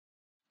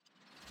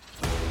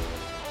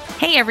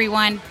Hey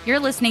everyone, you're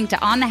listening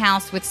to On the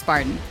House with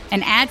Spartan,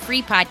 an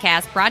ad-free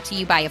podcast brought to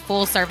you by a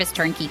full-service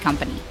turnkey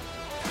company.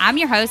 I'm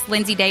your host,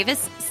 Lindsay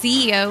Davis,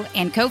 CEO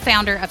and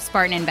co-founder of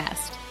Spartan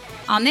Invest.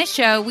 On this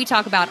show, we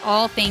talk about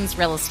all things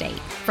real estate,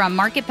 from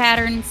market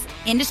patterns,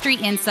 industry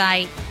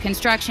insight,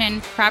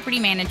 construction,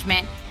 property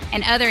management,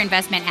 and other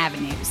investment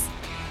avenues.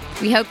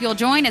 We hope you'll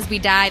join as we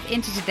dive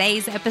into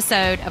today's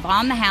episode of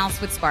On the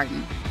House with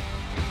Spartan.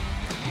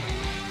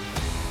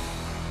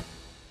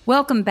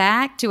 Welcome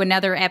back to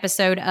another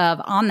episode of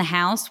On the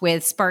House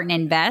with Spartan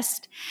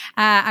Invest.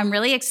 I'm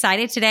really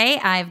excited today.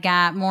 I've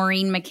got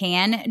Maureen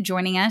McCann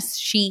joining us.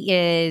 She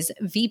is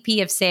VP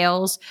of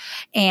Sales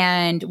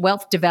and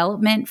Wealth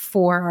Development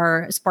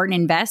for Spartan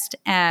Invest.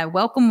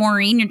 Welcome,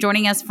 Maureen. You're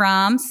joining us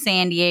from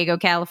San Diego,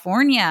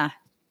 California.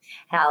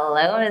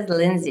 Hello, it's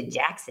Lindsay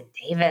Jackson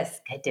Davis.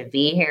 Good to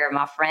be here,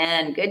 my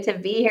friend. Good to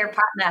be here,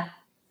 partner.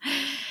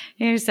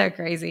 You're so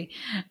crazy.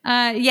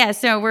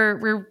 So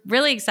we're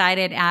really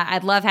excited.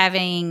 I'd love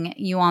having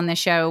you on the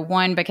show.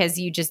 One, because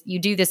you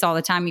do this all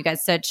the time. You got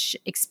such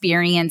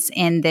experience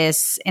in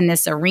this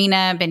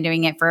arena. Been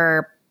doing it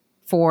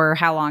for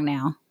how long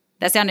now?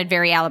 That sounded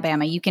very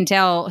Alabama. You can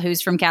tell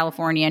who's from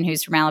California and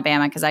who's from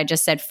Alabama because I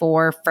just said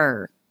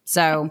fur.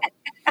 So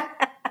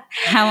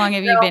how long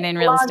have you been in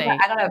real estate?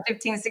 I don't know,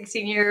 15,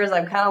 16 years.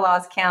 I've kind of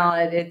lost count.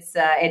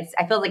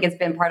 I feel like it's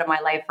been part of my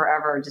life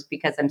forever just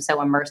because I'm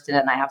so immersed in it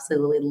and I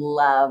absolutely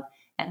love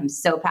and I'm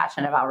so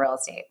passionate about real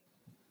estate.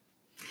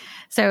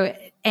 So,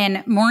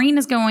 and Maureen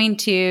is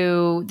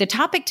the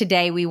topic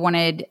today we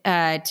wanted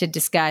to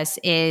discuss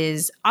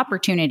is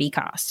opportunity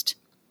cost.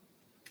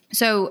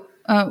 So,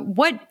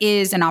 what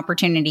is an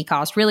opportunity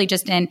cost? Really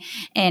just in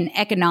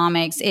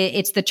economics,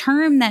 it's the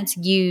term that's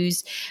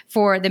used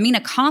for the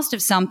cost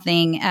of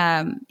something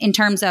in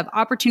terms of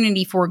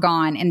opportunity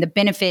foregone and the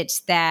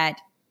benefits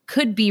that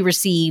could be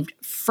received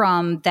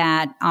from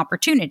that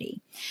opportunity.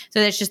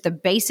 So that's just the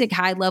basic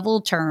high level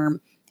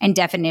term and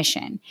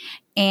definition.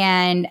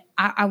 And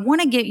I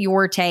want to get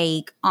your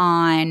take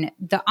on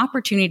the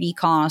opportunity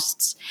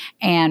costs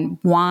and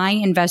why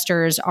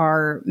investors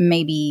are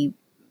maybe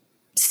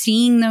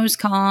seeing those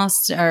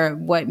costs or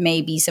what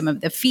may be some of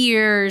the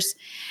fears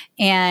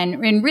and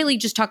really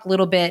just talk a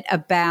little bit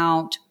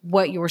about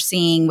what you're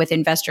seeing with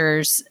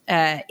investors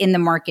in the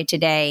market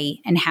today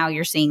and how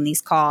you're seeing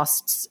these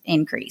costs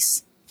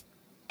increase.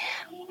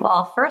 Well,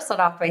 I'll first start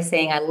off by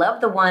saying I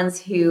love the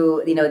ones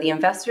who, the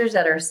investors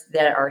that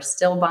are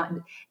still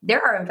buying.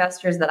 There are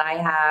investors that I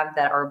have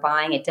that are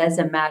buying. It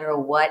doesn't matter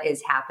what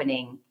is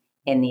happening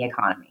in the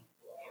economy.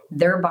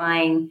 They're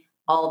buying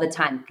all the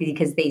time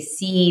because they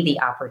see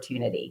the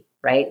opportunity,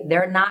 right?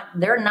 They're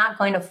not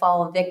going to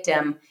fall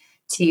victim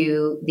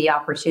to the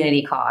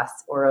opportunity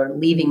costs or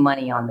leaving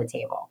money on the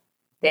table.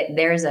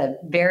 There's a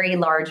very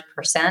large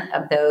percent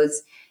of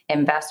those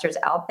investors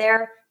out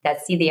there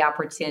that see the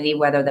opportunity,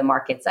 whether the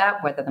market's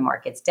up, whether the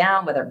market's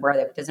down, whether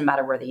it doesn't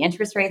matter where the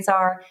interest rates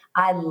are.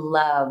 I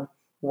love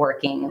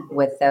working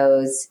with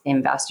those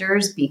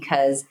investors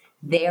because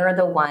they're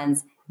the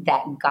ones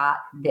that got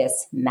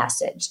this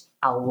message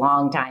a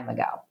long time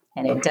ago.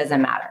 And it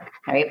doesn't matter,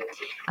 right?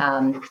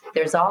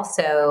 There's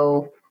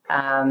also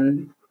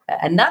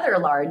another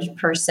large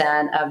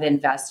percent of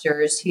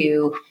investors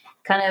who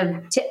kind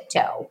of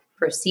tiptoe,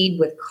 proceed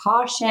with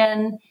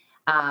caution.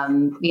 I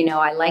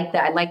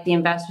like the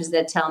investors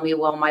that tell me,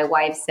 well, my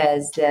wife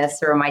says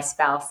this or my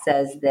spouse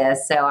says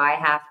this, so I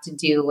have to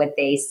do what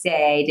they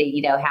say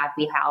to,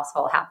 happy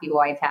household, happy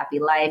wife, happy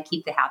life,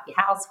 keep the happy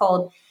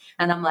household.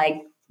 And I'm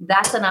like,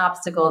 that's an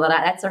obstacle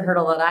that's a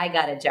hurdle that I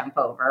got to jump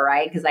over,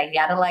 right? Because I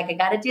got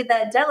to do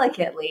that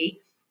delicately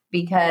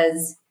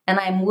and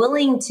I'm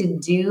willing to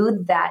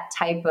do that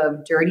type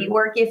of dirty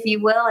work, if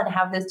you will, and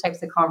have those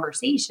types of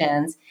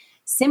conversations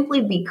simply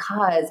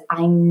because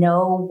I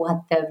know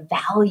what the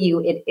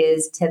value it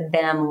is to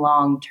them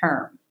long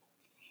term.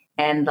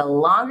 And the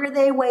longer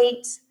they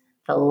wait,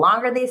 the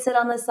longer they sit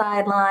on the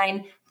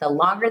sideline, the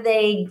longer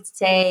they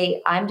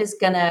say, I'm just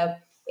going to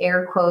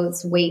air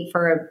quotes, wait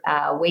for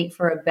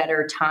a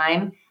better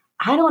time.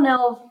 I don't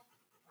know.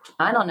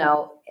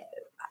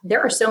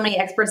 There are so many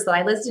experts that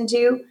I listen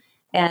to,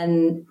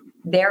 and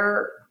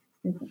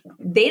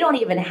they don't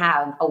even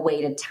have a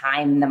way to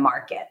time the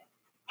market.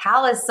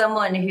 How is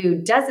someone who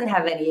doesn't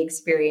have any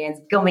experience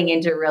going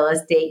into real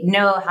estate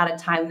know how to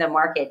time the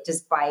market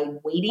just by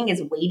waiting?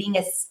 Is waiting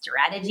a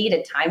strategy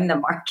to time the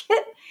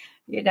market?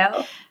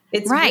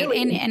 It's right.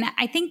 Really- and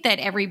I think that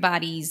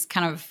everybody's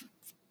kind of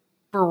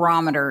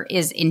barometer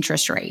is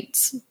interest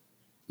rates.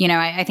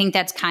 I think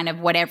that's kind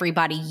of what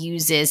everybody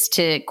uses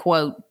to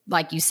quote,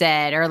 like you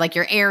said, or like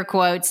your air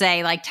quotes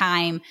say, like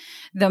time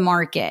the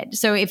market.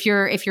 So if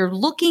you're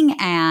looking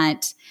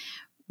at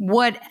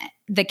what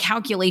the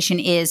calculation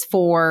is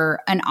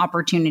for an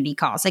opportunity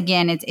cost,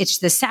 again, it's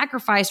the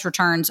sacrifice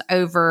returns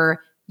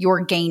over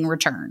your gain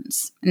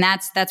returns. And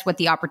that's what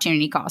the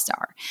opportunity costs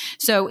are.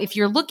 So if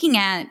you're looking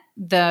at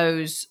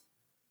those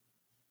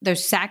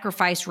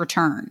sacrifice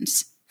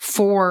returns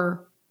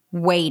for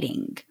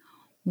waiting,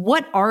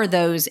 what are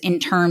those in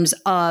terms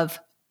of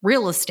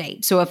real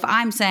estate. So if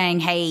I'm saying,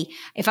 hey,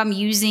 if I'm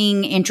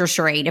using interest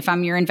rate, if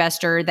I'm your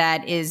investor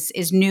that is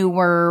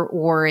newer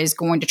or is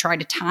going to try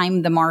to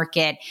time the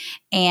market,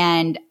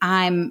 and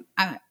I'm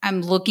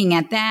looking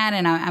at that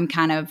and I'm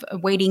kind of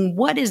waiting,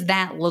 what does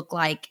that look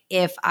like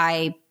if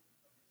I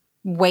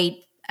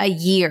wait a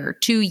year,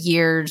 2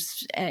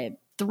 years,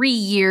 3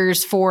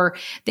 years for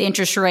the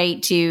interest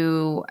rate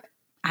to,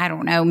 I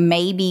don't know,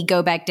 maybe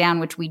go back down,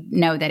 which we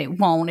know that it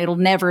won't. It'll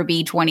never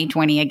be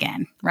 2020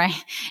 again, right?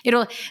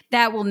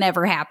 That will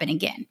never happen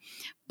again.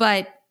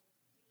 But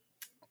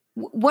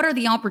what are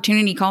the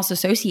opportunity costs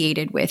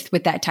associated with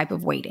that type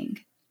of waiting?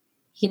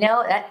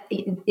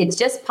 It's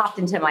just popped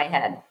into my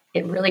head.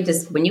 It really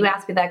just, when you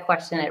ask me that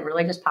question, it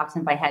really just pops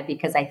into my head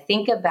because I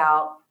think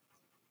about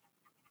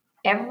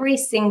every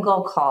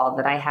single call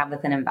that I have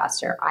with an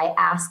investor. I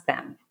ask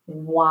them,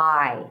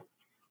 why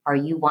are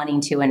you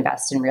wanting to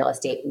invest in real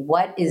estate?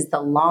 What is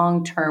the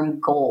long-term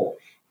goal?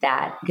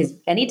 Because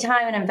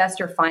anytime an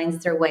investor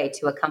finds their way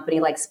to a company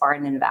like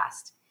Spartan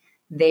Invest,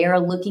 they are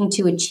looking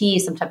to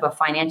achieve some type of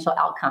financial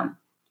outcome,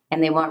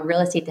 and they want real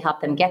estate to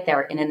help them get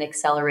there in an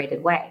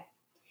accelerated way.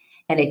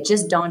 And it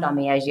just dawned on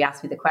me as you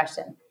asked me the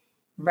question,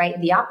 right?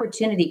 The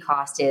opportunity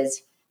cost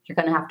is you're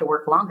going to have to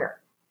work longer.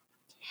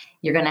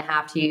 You're not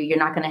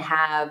going to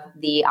have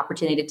the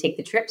opportunity to take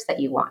the trips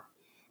that you want.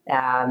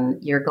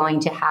 You're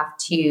going to have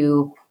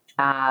to,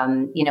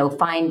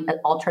 find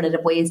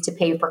alternative ways to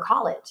pay for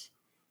college,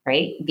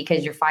 right?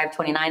 Because your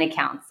 529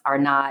 accounts are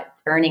not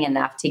earning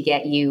enough to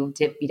get you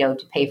to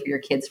pay for your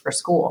kids for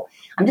school.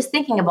 I'm just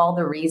thinking of all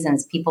the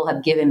reasons people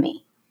have given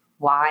me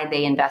why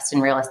they invest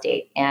in real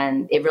estate.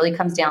 And it really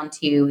comes down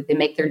to they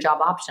make their job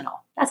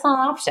optional. That's not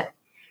an option,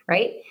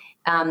 right?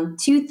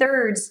 Two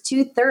thirds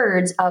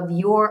of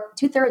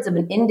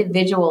an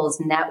individual's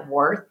net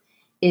worth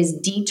is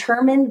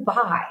determined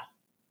by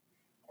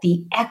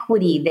the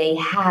equity they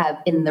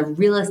have in the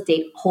real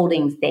estate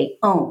holdings they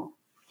own.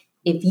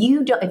 If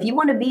you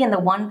want to be in the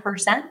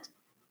 1%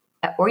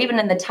 or even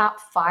in the top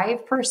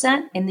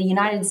 5% in the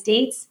United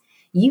States,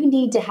 you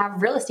need to have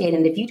real estate.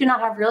 And if you do not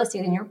have real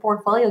estate in your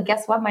portfolio,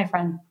 guess what, my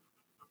friend?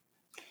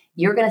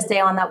 You're going to stay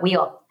on that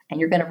wheel and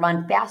you're going to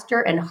run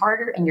faster and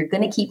harder and you're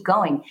going to keep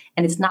going.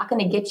 And it's not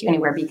going to get you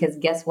anywhere because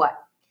guess what?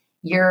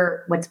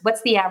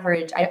 What's the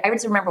average? I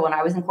just remember when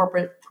I was in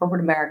corporate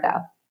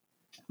America,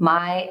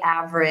 my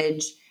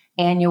average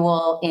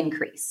annual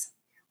increase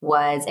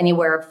was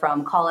anywhere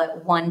from, call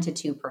it 1%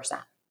 to 2%.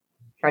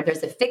 Right?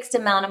 There's a fixed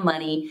amount of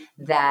money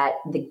that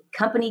the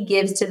company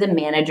gives to the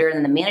manager,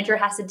 and the manager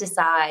has to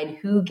decide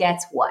who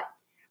gets what,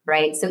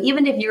 right? So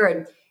even if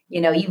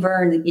you've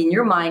earned, in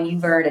your mind,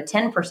 you've earned a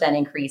 10%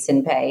 increase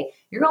in pay,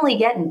 you're only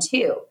getting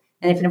 2.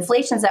 And if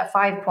inflation's at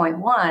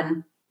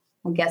 5.1,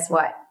 well, guess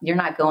what? You're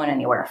not going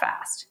anywhere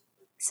fast.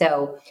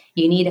 So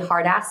you need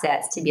hard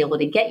assets to be able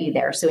to get you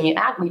there. So when you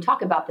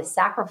talk about the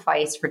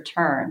sacrifice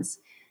returns,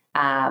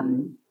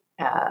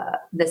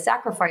 the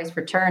sacrifice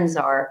returns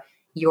are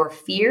your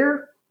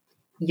fear,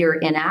 your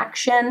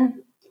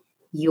inaction,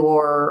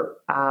 your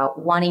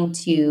wanting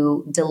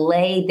to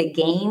delay the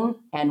game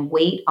and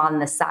wait on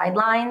the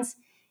sidelines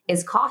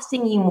is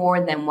costing you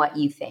more than what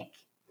you think.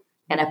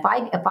 And if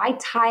I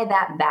tie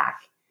that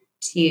back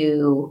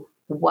to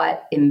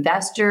what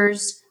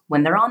investors,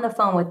 when they're on the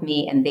phone with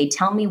me and they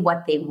tell me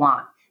what they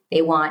want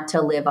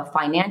to live a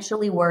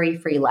financially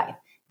worry-free life.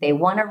 They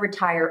want to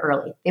retire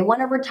early. They want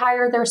to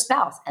retire their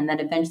spouse and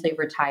then eventually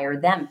retire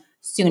them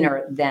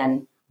sooner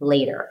than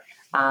later.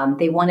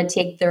 They want to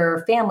take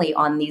their family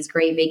on these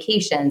great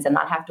vacations and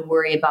not have to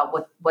worry about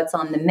what's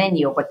on the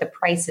menu, what the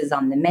price is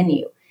on the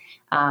menu.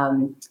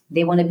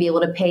 They want to be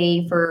able to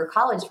pay for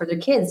college for their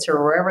kids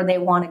or wherever they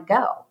want to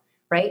go,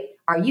 right?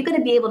 Are you going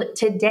to be able to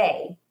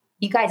today,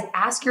 you guys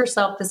ask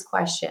yourself this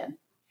question.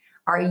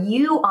 Are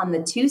you on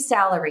the 2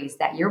 salaries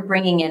that you're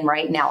bringing in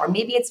right now? Or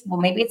maybe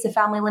it's a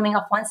family living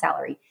off 1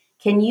 salary.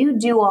 Can you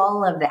do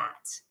all of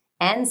that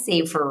and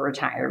save for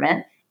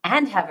retirement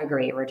and have a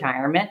great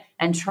retirement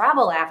and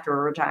travel after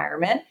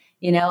retirement,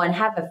 and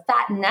have a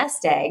fat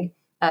nest egg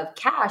of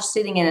cash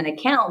sitting in an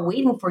account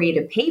waiting for you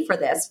to pay for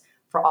this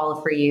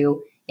for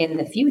you in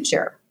the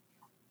future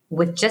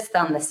with just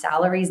on the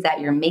salaries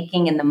that you're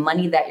making and the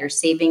money that you're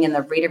saving and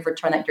the rate of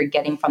return that you're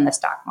getting from the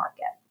stock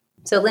market?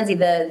 So Lindsay,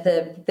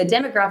 the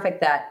demographic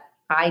that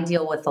I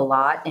deal with a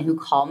lot and who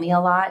call me a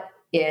lot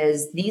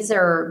is these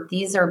are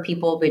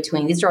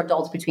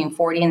adults between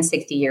 40 and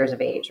 60 years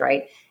of age,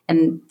 right?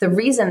 And the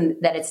reason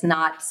that it's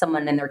not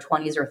someone in their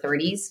 20s or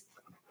 30s,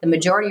 the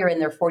majority are in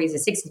their 40s or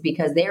 60s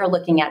because they are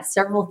looking at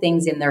several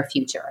things in their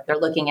future. They're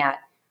looking at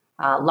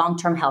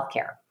long-term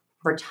healthcare,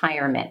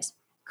 retirement,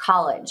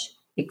 college,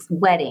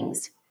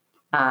 weddings,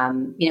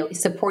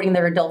 supporting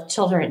their adult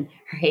children,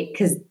 right?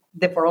 Because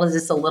the world is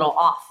just a little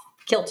off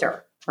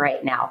kilter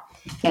right now.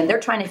 And they're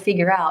trying to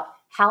figure out,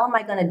 how am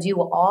I going to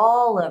do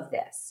all of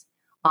this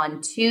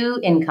on 2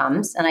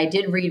 incomes? And I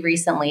did read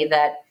recently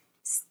that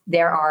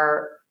there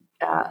are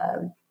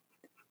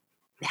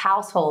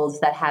households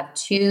that have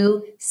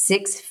 2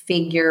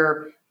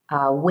 6-figure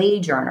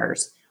wage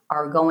earners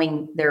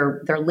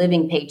they're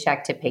living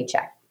paycheck to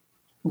paycheck.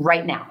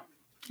 right now.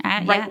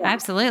 Yeah,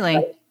 absolutely.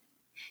 Right?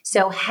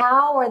 So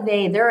how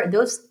are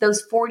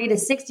those 40 to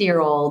 60 year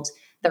olds,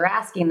 they're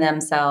asking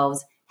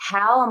themselves,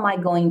 how am I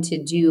going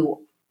to do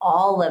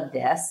all of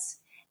this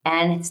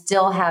and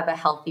still have a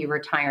healthy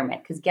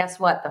retirement? Because guess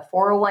what? The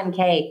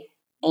 401k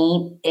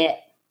ain't it.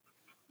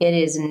 It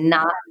is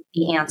not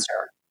the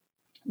answer.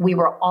 We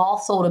were all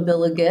sold a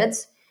bill of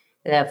goods.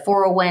 The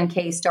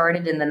 401k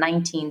started in the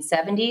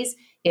 1970s.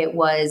 It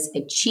was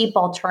a cheap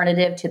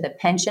alternative to the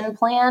pension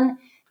plan.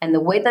 And the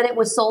way that it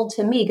was sold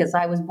to me, because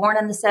I was born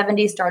in the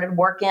 70s, started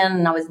working,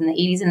 and I was in the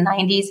 80s and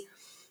 90s,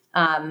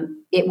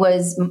 it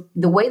was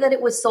the way that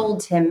it was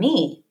sold to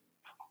me,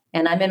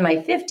 and I'm in my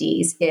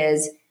 50s,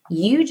 is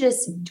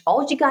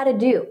all you got to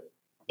do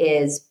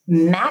is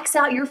max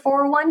out your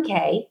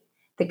 401k.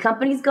 The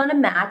company's going to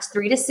match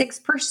 3 to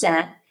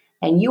 6%,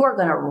 and you are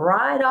going to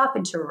ride off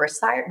into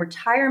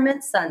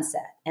retirement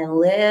sunset and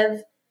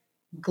live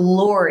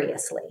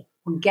gloriously.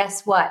 Well,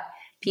 guess what?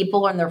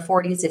 People in their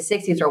 40s to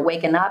 60s are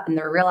waking up and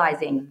they're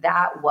realizing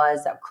that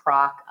was a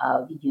crock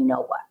of you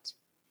know what.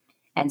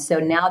 And so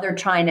now they're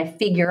trying to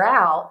figure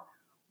out,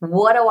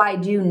 what do I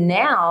do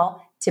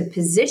now to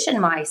position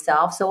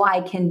myself so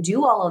I can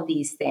do all of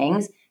these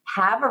things,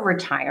 have a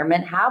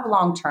retirement, have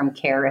long-term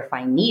care if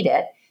I need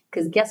it?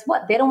 Because guess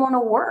what? They don't want to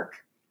work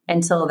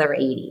until they're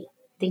 80.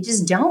 They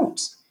just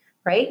don't.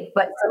 Right?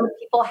 But some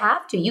people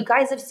have to. You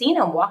guys have seen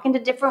them walk into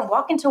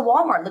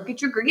Walmart, look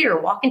at your greeter,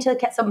 walk into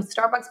some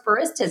Starbucks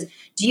baristas.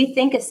 Do you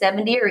think a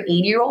 70 or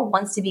 80-year-old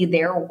wants to be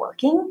there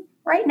working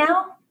right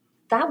now?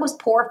 That was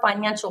poor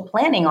financial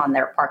planning on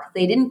their part, because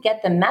they didn't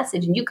get the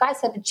message. And you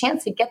guys have a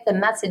chance to get the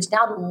message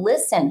now, to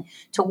listen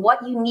to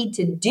what you need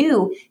to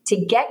do to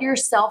get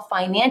yourself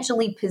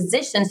financially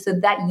positioned so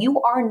that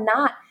you are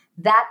not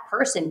that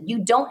person.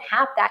 You don't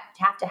have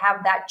to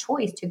have that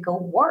choice to go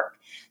work.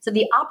 So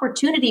the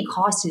opportunity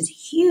cost is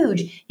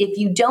huge if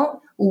you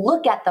don't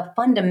look at the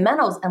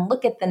fundamentals and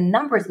look at the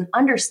numbers and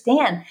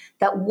understand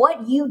that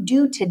what you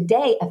do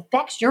today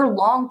affects your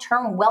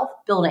long-term wealth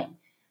building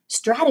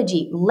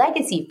strategy,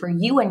 legacy for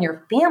you and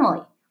your family.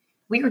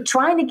 We are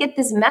trying to get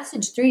this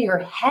message through your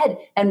head,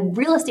 and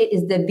real estate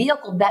is the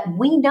vehicle that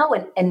we know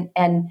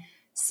and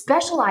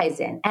specialize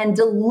in and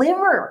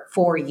deliver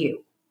for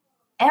you.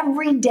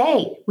 Every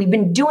day. We've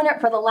been doing it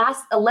for the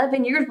last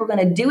 11 years. We're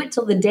going to do it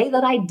till the day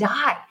that I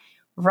die,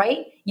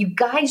 right? You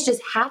guys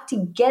just have to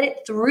get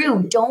it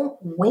through. Don't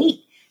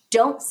wait.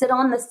 Don't sit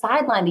on the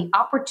sideline. The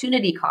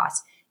opportunity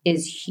cost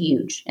is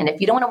huge. And if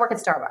you don't want to work at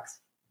Starbucks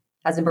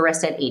as a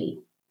barista at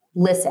 80,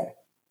 listen.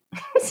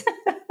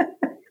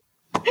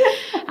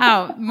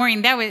 Oh,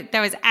 Maureen, that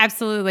was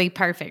absolutely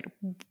perfect.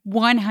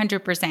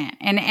 100%.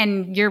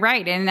 And you're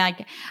right. And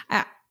like,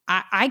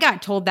 I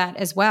got told that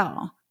as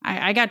well.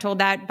 I got told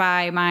that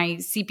by my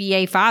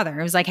CPA father.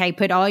 It was like, hey,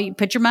 put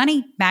your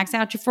money, max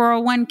out your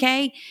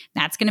 401k.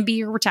 That's going to be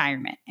your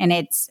retirement. And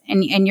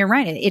and you're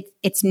right.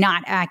 It's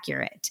not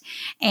accurate.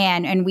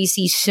 And we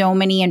see so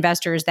many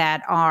investors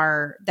that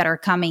are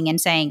coming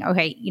and saying,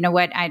 okay, you know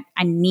what?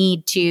 I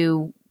need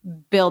to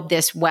build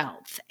this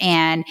wealth.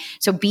 And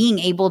so being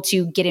able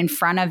to get in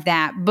front of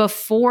that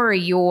before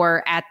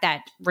you're at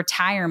that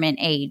retirement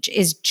age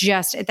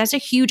that's a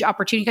huge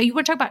opportunity. You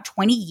want to talk about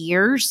 20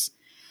 years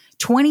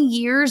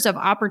of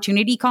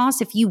opportunity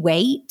costs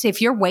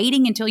if you're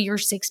waiting until you're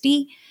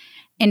 60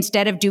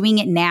 instead of doing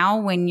it now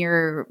when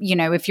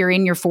if you're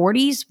in your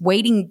 40s,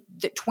 waiting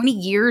the 20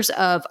 years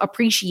of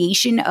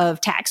appreciation of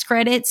tax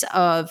credits,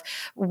 of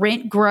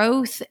rent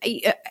growth.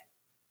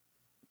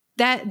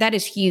 That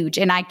is huge.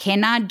 And I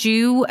cannot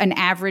do an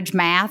average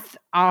math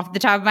off the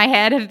top of my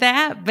head of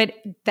that, but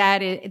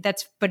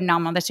that's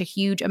phenomenal. That's a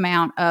huge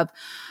amount of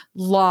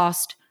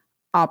lost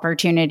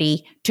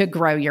opportunity to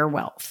grow your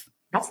wealth.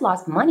 That's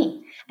lost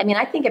money. I mean,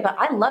 I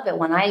love it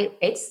when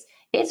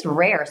it's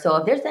rare. So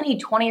if there's any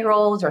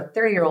 20-year-olds or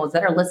 30-year-olds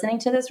that are listening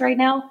to this right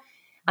now,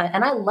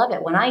 and I love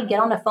it when I get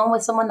on the phone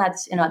with someone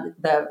that's,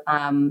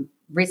 the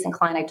recent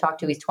client I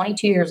talked to, he's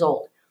 22 years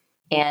old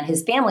and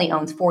his family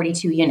owns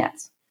 42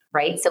 units,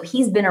 right? So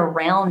he's been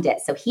around it.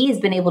 So he's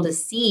been able to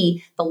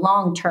see the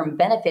long-term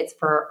benefits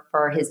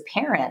for his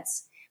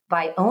parents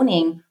by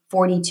owning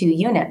 42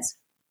 units.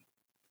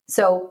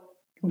 So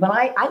when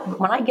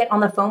I get on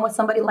the phone with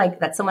somebody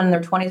like that, someone in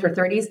their 20s or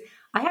 30s,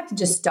 I have to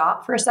just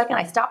stop for a second.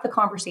 I stop the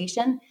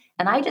conversation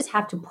and I just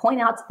have to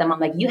point out to them, I'm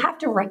like, you have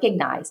to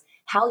recognize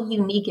how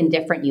unique and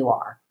different you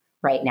are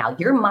right now.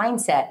 Your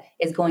mindset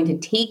is going to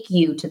take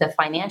you to the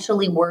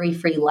financially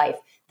worry-free life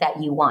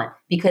that you want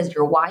because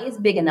your why is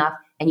big enough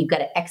and you've got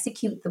to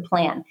execute the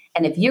plan.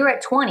 And if you're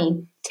at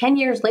 20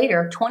 years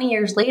later,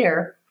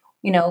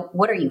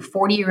 what are you,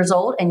 40 years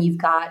old, and you've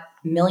got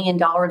more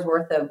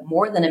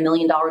than $1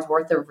 million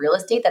worth of real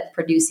estate that's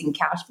producing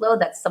cash flow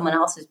that someone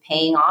else is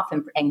paying off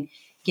and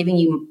giving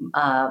you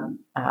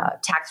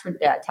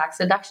tax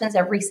deductions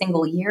every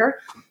single year.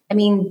 I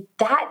mean,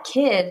 that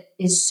kid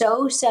is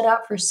so set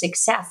up for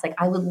success. Like,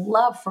 I would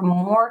love for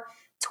more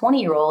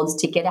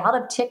 20-year-olds to get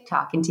out of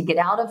TikTok and to get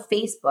out of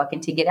Facebook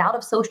and to get out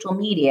of social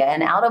media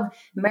and out of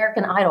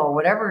American Idol or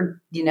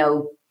whatever,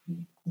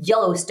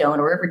 Yellowstone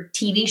or whatever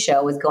TV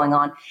show is going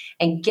on,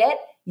 and get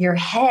your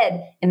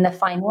head in the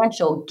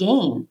financial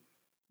game,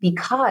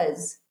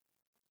 because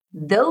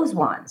those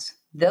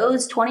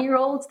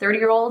 20-year-olds,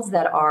 30-year-olds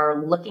that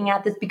are looking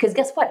at this, because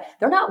guess what?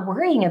 They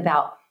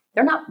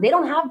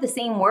don't have the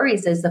same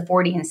worries as the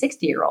 40 and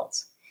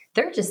 60-year-olds.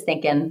 They're just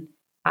thinking,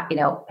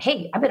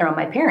 hey, I've been around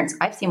my parents.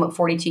 I've seen what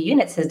 42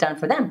 units has done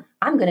for them.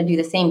 I'm going to do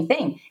the same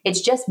thing. It's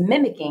just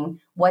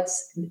mimicking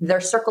what's their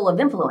circle of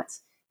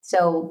influence.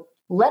 So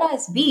let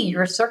us be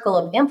your circle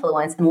of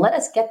influence, and let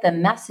us get the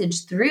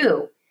message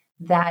through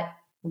that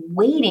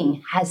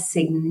waiting has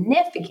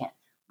significant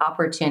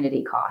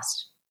opportunity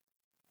cost.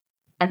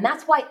 And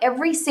that's why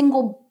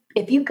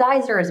if you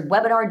guys are a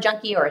webinar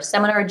junkie or a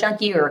seminar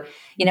junkie, or,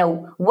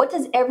 what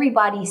does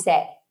everybody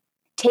say?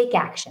 Take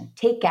action,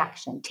 take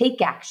action,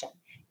 take action.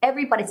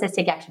 Everybody says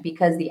take action,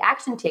 because the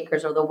action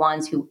takers are the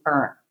ones who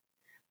earn.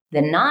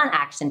 The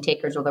non-action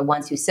takers are the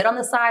ones who sit on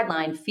the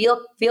sideline,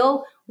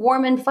 feel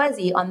warm and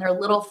fuzzy on their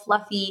little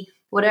fluffy,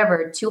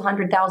 whatever,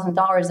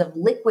 $200,000 of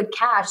liquid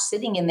cash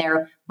sitting in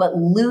there, but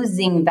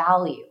losing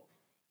value.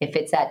 If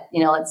it's at,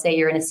 let's say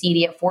you're in a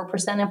CD at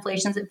 4%,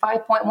 inflation's at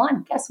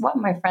 5.1. Guess what,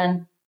 my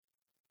friend?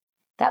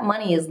 That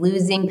money is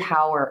losing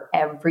power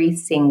every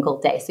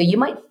single day. So you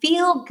might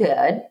feel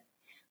good,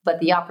 but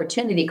the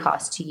opportunity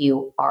costs to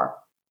you are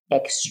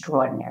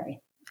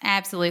extraordinary.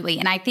 Absolutely.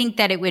 And I think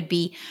that it would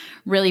be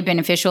really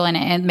beneficial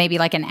and maybe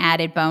like an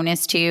added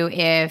bonus too,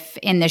 if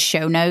in the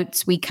show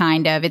notes,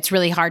 it's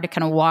really hard to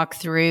kind of walk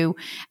through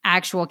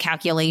actual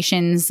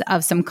calculations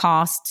of some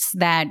costs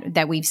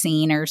that we've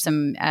seen, or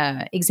some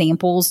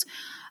examples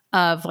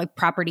of like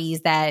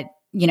properties that,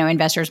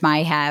 investors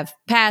might have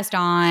passed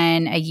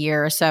on a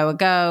year or so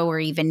ago, or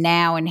even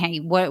now. And hey,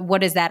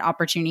 what does that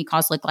opportunity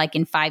cost look like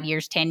in 5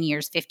 years, 10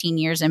 years, 15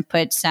 years, and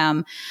put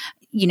some,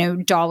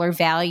 dollar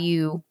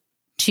value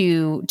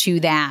to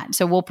that.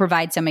 So we'll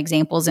provide some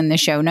examples in the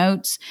show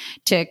notes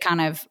to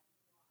kind of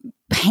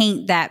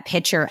paint that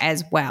picture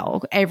as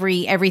well.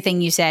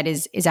 Everything you said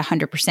is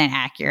 100%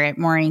 accurate.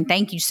 Maureen,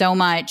 thank you so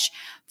much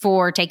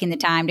for taking the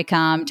time to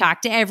come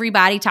talk to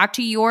everybody, talk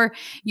to your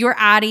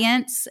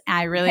audience.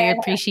 I really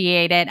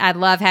appreciate it. I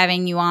love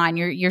having you on.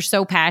 You're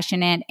so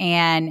passionate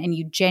and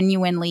you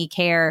genuinely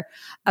care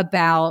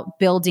about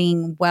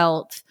building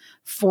wealth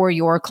for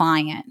your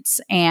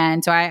clients.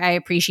 And so I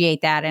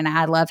appreciate that. And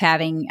I love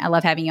having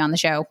you on the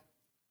show.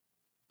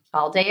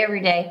 All day,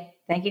 every day.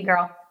 Thank you,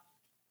 girl.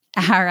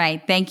 All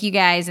right. Thank you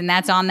guys. And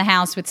that's On the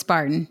House with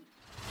Spartan.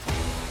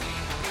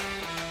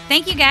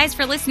 Thank you guys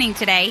for listening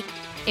today.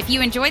 If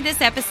you enjoyed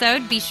this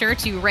episode, be sure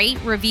to rate,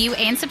 review,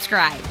 and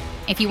subscribe.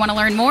 If you want to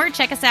learn more,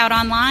 check us out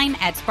online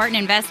at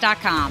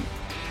SpartanInvest.com.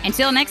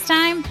 Until next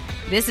time,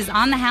 this is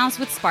On the House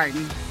with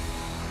Spartan.